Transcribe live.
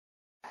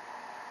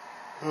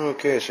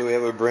Okay, so we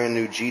have a brand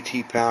new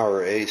GT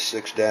Power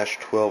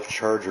A6-12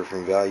 charger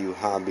from Value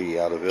Hobby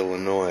out of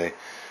Illinois.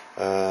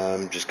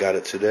 Just got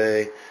it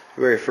today.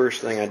 The very first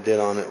thing I did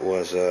on it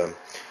was to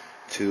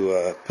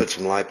put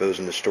some LiPos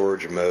into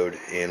storage mode,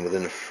 and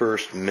within the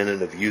first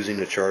minute of using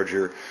the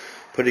charger,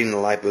 putting the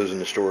LiPos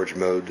into storage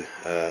mode,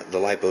 the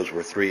LiPos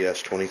were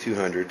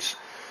 3S2200s.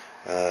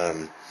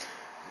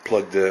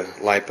 Plugged the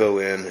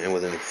LiPo in, and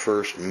within the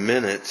first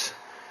minute,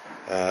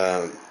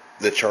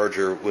 the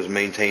charger was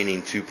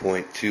maintaining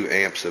 2.2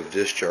 amps of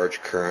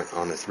discharge current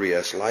on the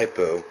 3S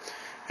LiPo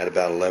at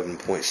about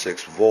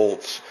 11.6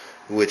 volts,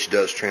 which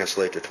does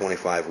translate to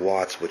 25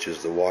 watts, which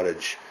is the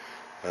wattage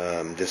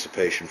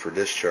dissipation for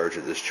discharge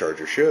that this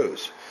charger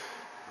shows.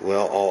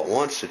 Well, all at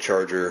once the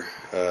charger,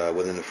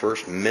 within the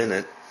first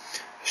minute,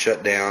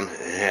 shut down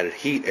and had a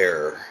heat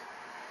error,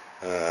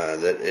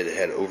 that it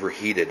had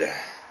overheated.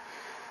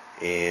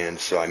 And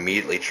so I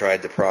immediately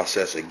tried the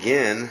process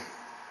again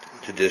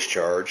to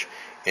discharge,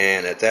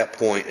 and at that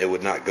point it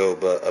would not go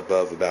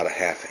above about a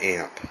half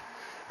amp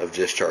of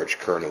discharge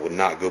current. It would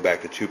not go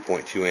back to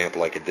 2.2 amp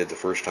like it did the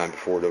first time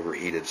before it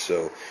overheated.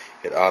 So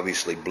it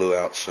obviously blew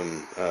out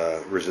some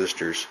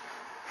resistors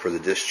for the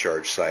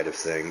discharge side of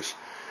things.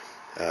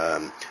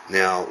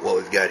 Now what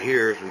we've got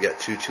here is we've got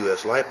two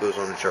 2S LiPos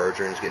on the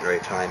charger, and it's getting ready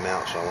to time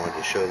out, so I wanted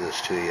to show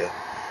this to you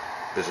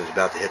because it's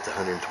about to hit the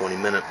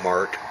 120-minute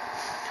mark.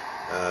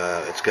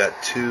 It's got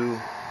two,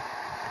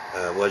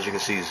 well, as you can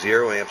see,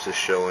 0 amps is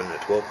showing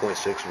at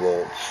 12.6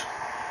 volts,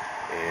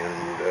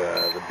 and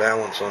the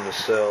balance on the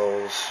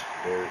cells,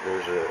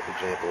 there's an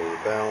example of the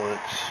balance.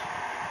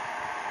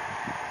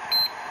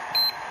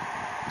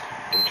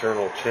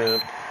 Internal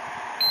temp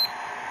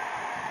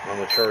on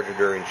the charger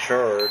during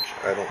charge,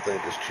 I don't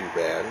think is too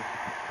bad.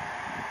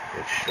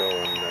 It's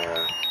showing,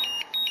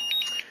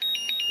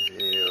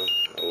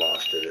 I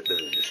lost it.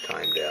 This is just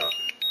timed out.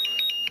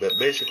 But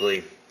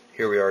basically,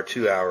 here we are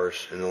 2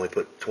 hours and only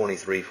put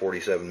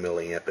 2347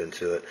 milliamp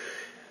into it.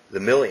 The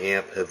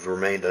milliamp have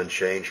remained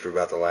unchanged for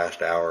about the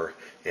last hour,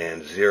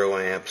 and 0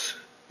 amps,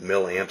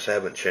 milliamps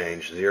haven't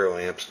changed, 0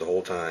 amps the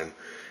whole time.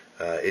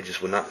 It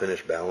just would not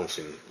finish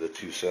balancing the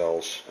two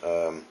cells,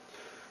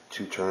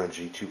 two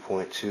Turnigy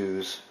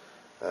 2.2s,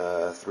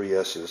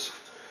 3S's.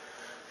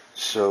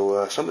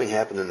 So something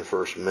happened in the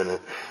first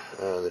minute.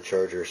 The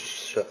charger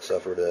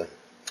suffered a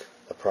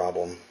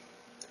problem,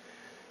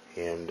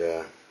 and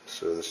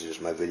so this is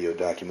just my video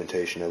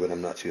documentation of it.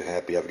 I'm not too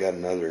happy. I've got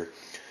another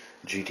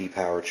GT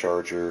Power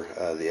charger,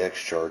 the X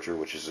charger,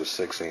 which is a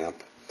 6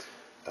 amp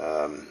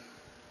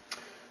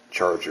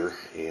charger,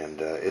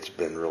 and it's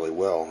been really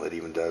well. It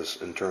even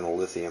does internal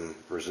lithium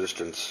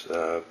resistance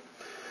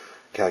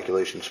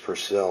calculations per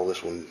cell.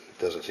 This one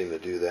doesn't seem to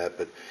do that,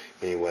 but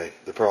anyway,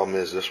 the problem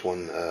is this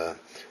one,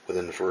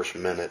 within the first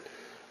minute,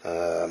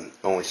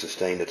 only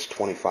sustained its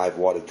 25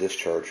 watt of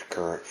discharge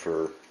current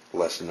for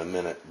less than a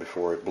minute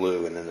before it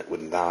blew, and then it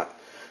would not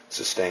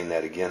sustain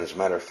that again. As a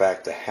matter of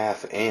fact, the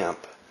half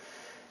amp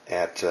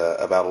at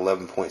about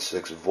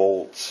 11.6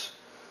 volts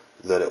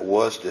that it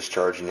was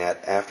discharging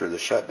at after the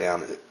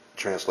shutdown, it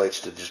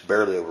translates to just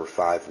barely over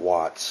 5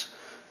 watts.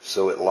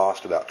 So it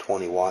lost about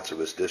 20 watts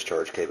of its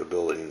discharge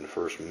capability in the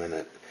first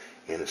minute,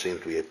 and it seems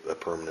to be a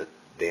permanent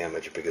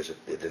damage because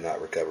it did not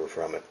recover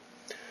from it.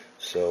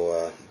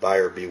 So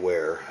buyer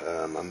beware.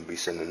 I'm going to be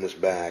sending this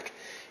back,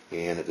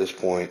 and at this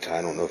point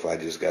I don't know if I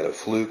just got a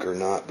fluke or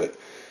not, but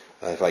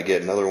if I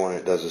get another one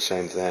that does the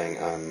same thing,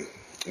 I'm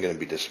going to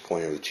be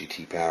disappointed with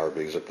GT Power,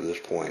 because up to this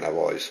point I've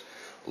always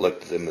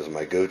looked at them as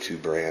my go-to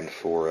brand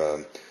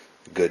for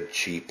good,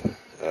 cheap,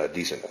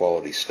 decent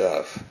quality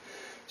stuff.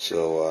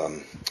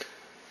 So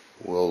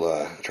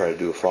we'll try to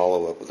do a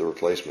follow-up with the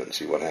replacement and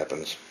see what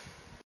happens.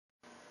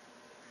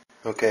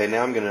 Okay,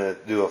 now I'm going to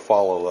do a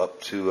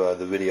follow-up to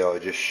the video I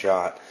just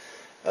shot,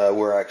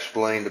 where I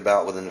explained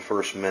about within the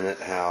first minute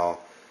how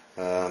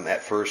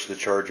at first the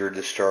charger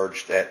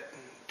discharged at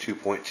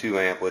 2.2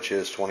 amp, which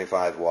is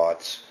 25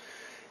 watts,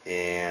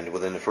 and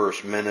within the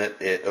first minute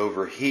it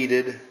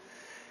overheated,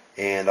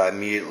 and I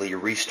immediately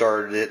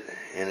restarted it,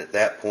 and at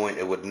that point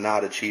it would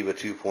not achieve a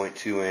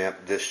 2.2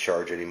 amp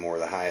discharge anymore.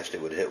 The highest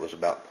it would hit was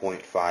about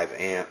 0.5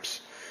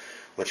 amps,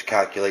 which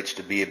calculates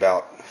to be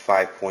about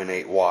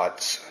 5.8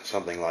 watts,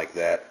 something like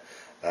that.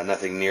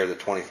 Nothing near the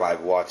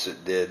 25 watts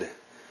it did,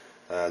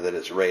 that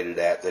it's rated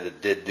at, that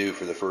it did do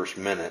for the first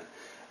minute.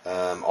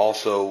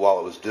 Also, while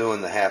it was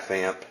doing the half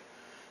amp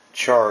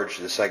charge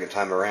the second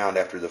time around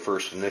after the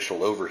first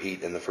initial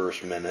overheat in the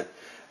first minute,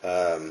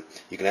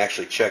 you can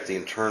actually check the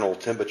internal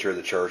temperature of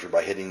the charger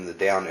by hitting the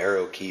down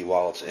arrow key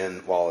while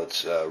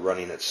it's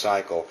running its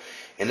cycle,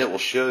 and it will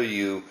show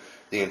you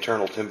the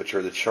internal temperature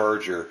of the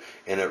charger,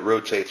 and it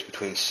rotates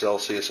between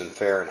Celsius and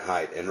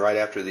Fahrenheit. And right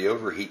after the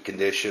overheat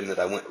condition that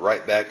I went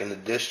right back into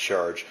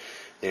discharge,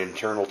 the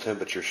internal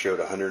temperature showed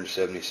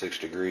 176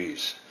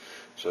 degrees.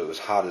 So it was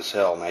hot as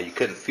hell. Now, you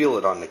couldn't feel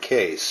it on the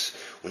case.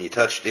 When you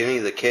touched any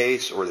of the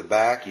case or the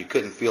back, you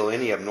couldn't feel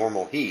any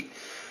abnormal heat.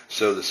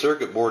 So the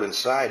circuit board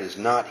inside is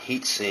not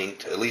heat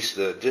sinked, at least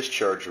the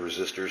discharge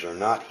resistors are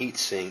not heat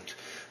sinked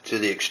to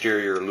the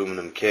exterior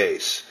aluminum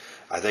case.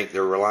 I think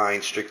they're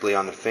relying strictly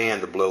on the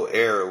fan to blow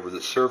air over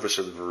the surface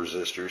of the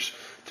resistors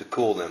to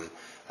cool them.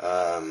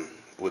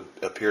 Would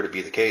appear to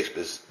be the case,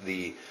 because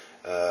the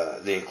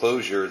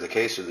enclosure, the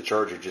case of the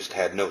charger, just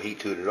had no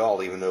heat to it at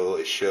all, even though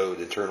it showed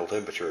internal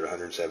temperature at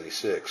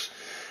 176.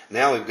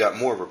 Now we've got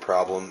more of a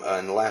problem.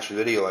 In the last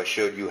video I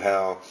showed you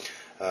how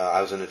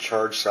I was in a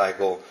charge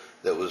cycle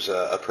that was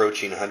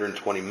approaching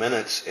 120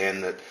 minutes,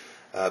 and that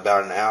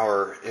about an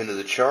hour into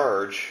the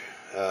charge,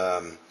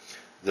 the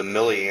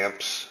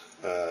milliamps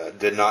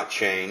did not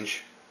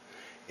change,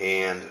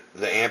 and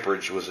the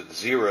amperage was at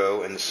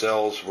 0, and the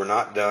cells were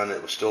not done.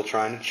 It was still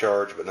trying to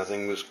charge, but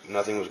nothing was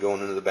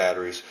going into the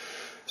batteries.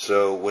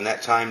 So when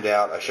that timed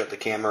out, I shut the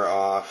camera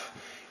off,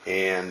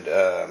 and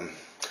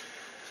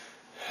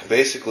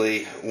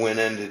basically went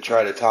in to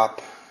try to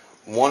top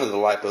one of the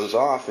lipos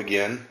off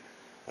again,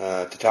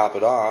 to top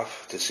it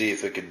off to see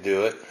if it could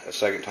do it a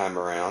second time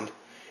around.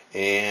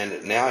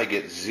 And now I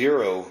get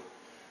 0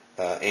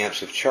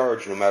 amps of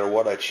charge no matter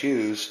what I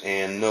choose,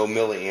 and no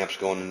milliamps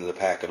going into the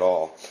pack at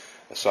all.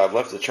 So I've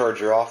left the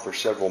charger off for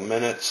several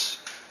minutes.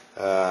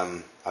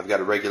 I've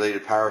got a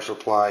regulated power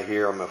supply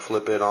here. I'm going to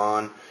flip it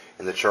on,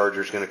 and the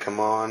charger is going to come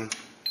on.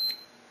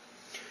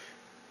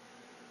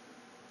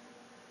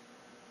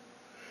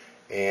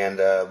 And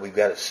we've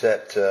got it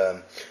set.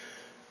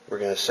 We're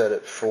going to set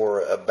it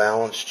for a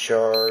balanced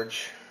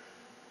charge,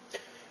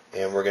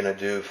 and we're going to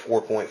do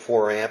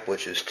 4.4 amp,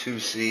 which is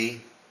 2C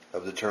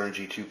of the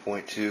Turnigy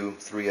 2.2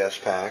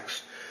 3S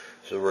packs.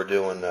 So we're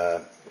doing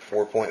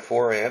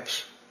 4.4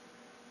 amps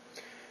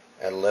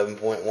at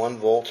 11.1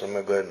 volts. I'm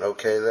going to go ahead and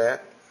OK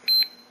that.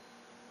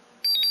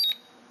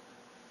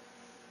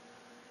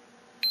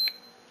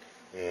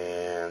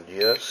 And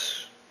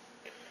yes.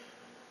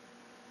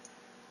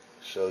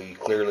 So you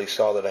clearly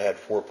saw that I had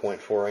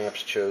 4.4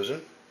 amps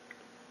chosen.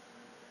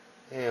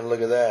 And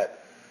look at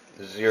that,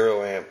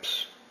 0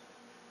 amps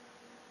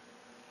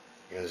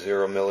and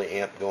 0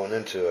 milliamp going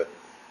into it.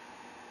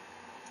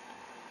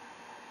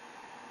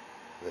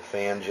 The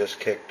fan just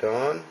kicked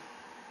on.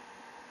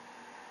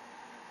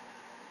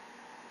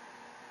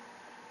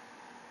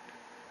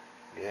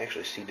 You can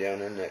actually see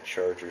down in that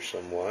charger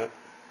somewhat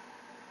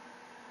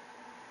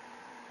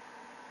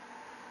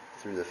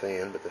through the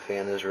fan, but the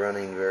fan is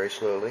running very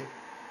slowly.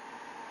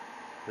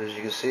 But as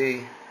you can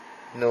see,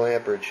 no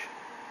amperage.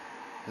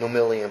 No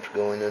milliamps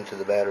going into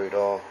the battery at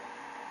all.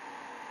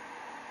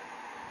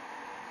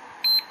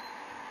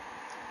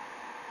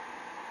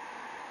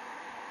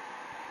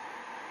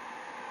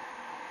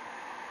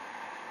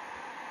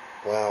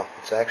 Wow,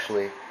 it's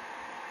actually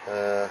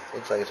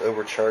looks like it's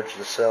overcharged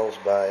the cells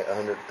by a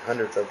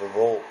hundredth of a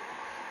volt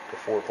to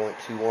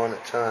 4.21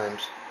 at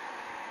times,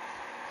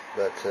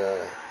 but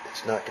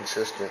it's not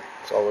consistent.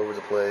 It's all over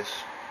the place.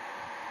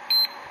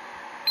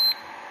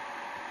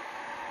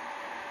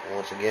 And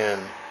once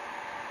again,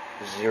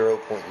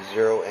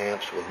 0.0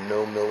 amps with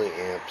no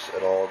milliamps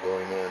at all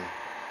going in.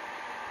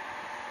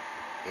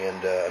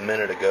 And a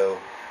minute ago,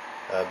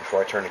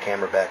 before I turned the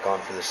camera back on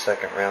for the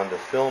second round of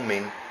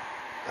filming,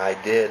 I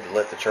did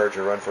let the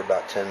charger run for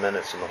about 10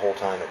 minutes, and the whole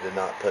time it did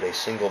not put a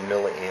single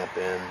milliamp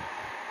in,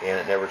 and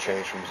it never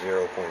changed from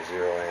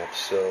 0.0 amps.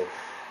 So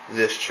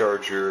this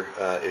charger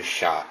is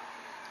shot,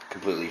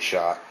 completely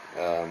shot.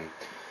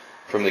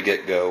 From the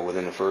get-go,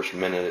 within the first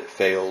minute it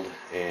failed,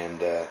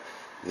 and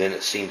then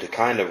it seemed to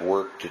kind of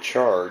work to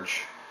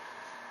charge,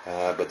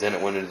 but then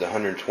it went into the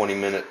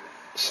 120-minute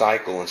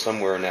cycle, and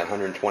somewhere in that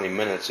 120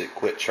 minutes it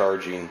quit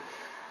charging.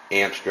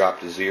 Amps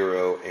dropped to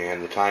 0,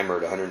 and the timer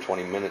at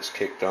 120 minutes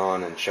kicked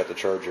on and shut the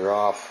charger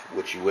off,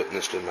 which you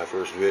witnessed in my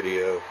first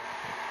video.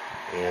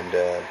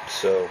 And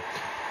so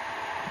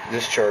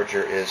this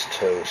charger is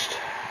toast,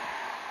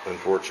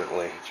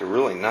 unfortunately. It's a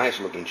really nice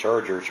looking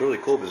charger. It's really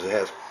cool because it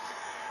has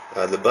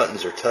the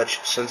buttons are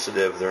touch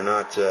sensitive. They're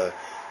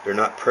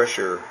not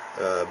pressure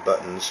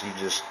buttons.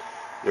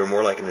 They're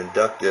more like an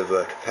inductive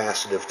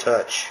capacitive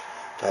touch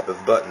type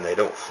of button. They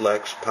don't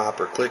flex,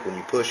 pop, or click when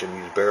you push them.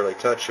 You just barely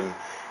touch them,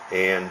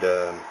 and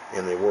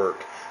they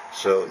work.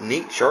 So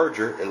neat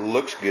charger. It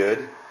looks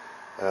good,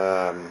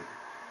 and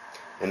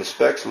the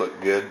specs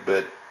look good,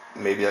 but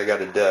maybe I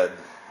got a dud.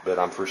 But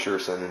I'm for sure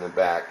sending it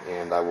back,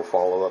 and I will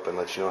follow up and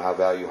let you know how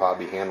Value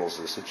Hobby handles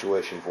the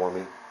situation for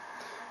me.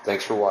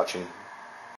 Thanks for watching.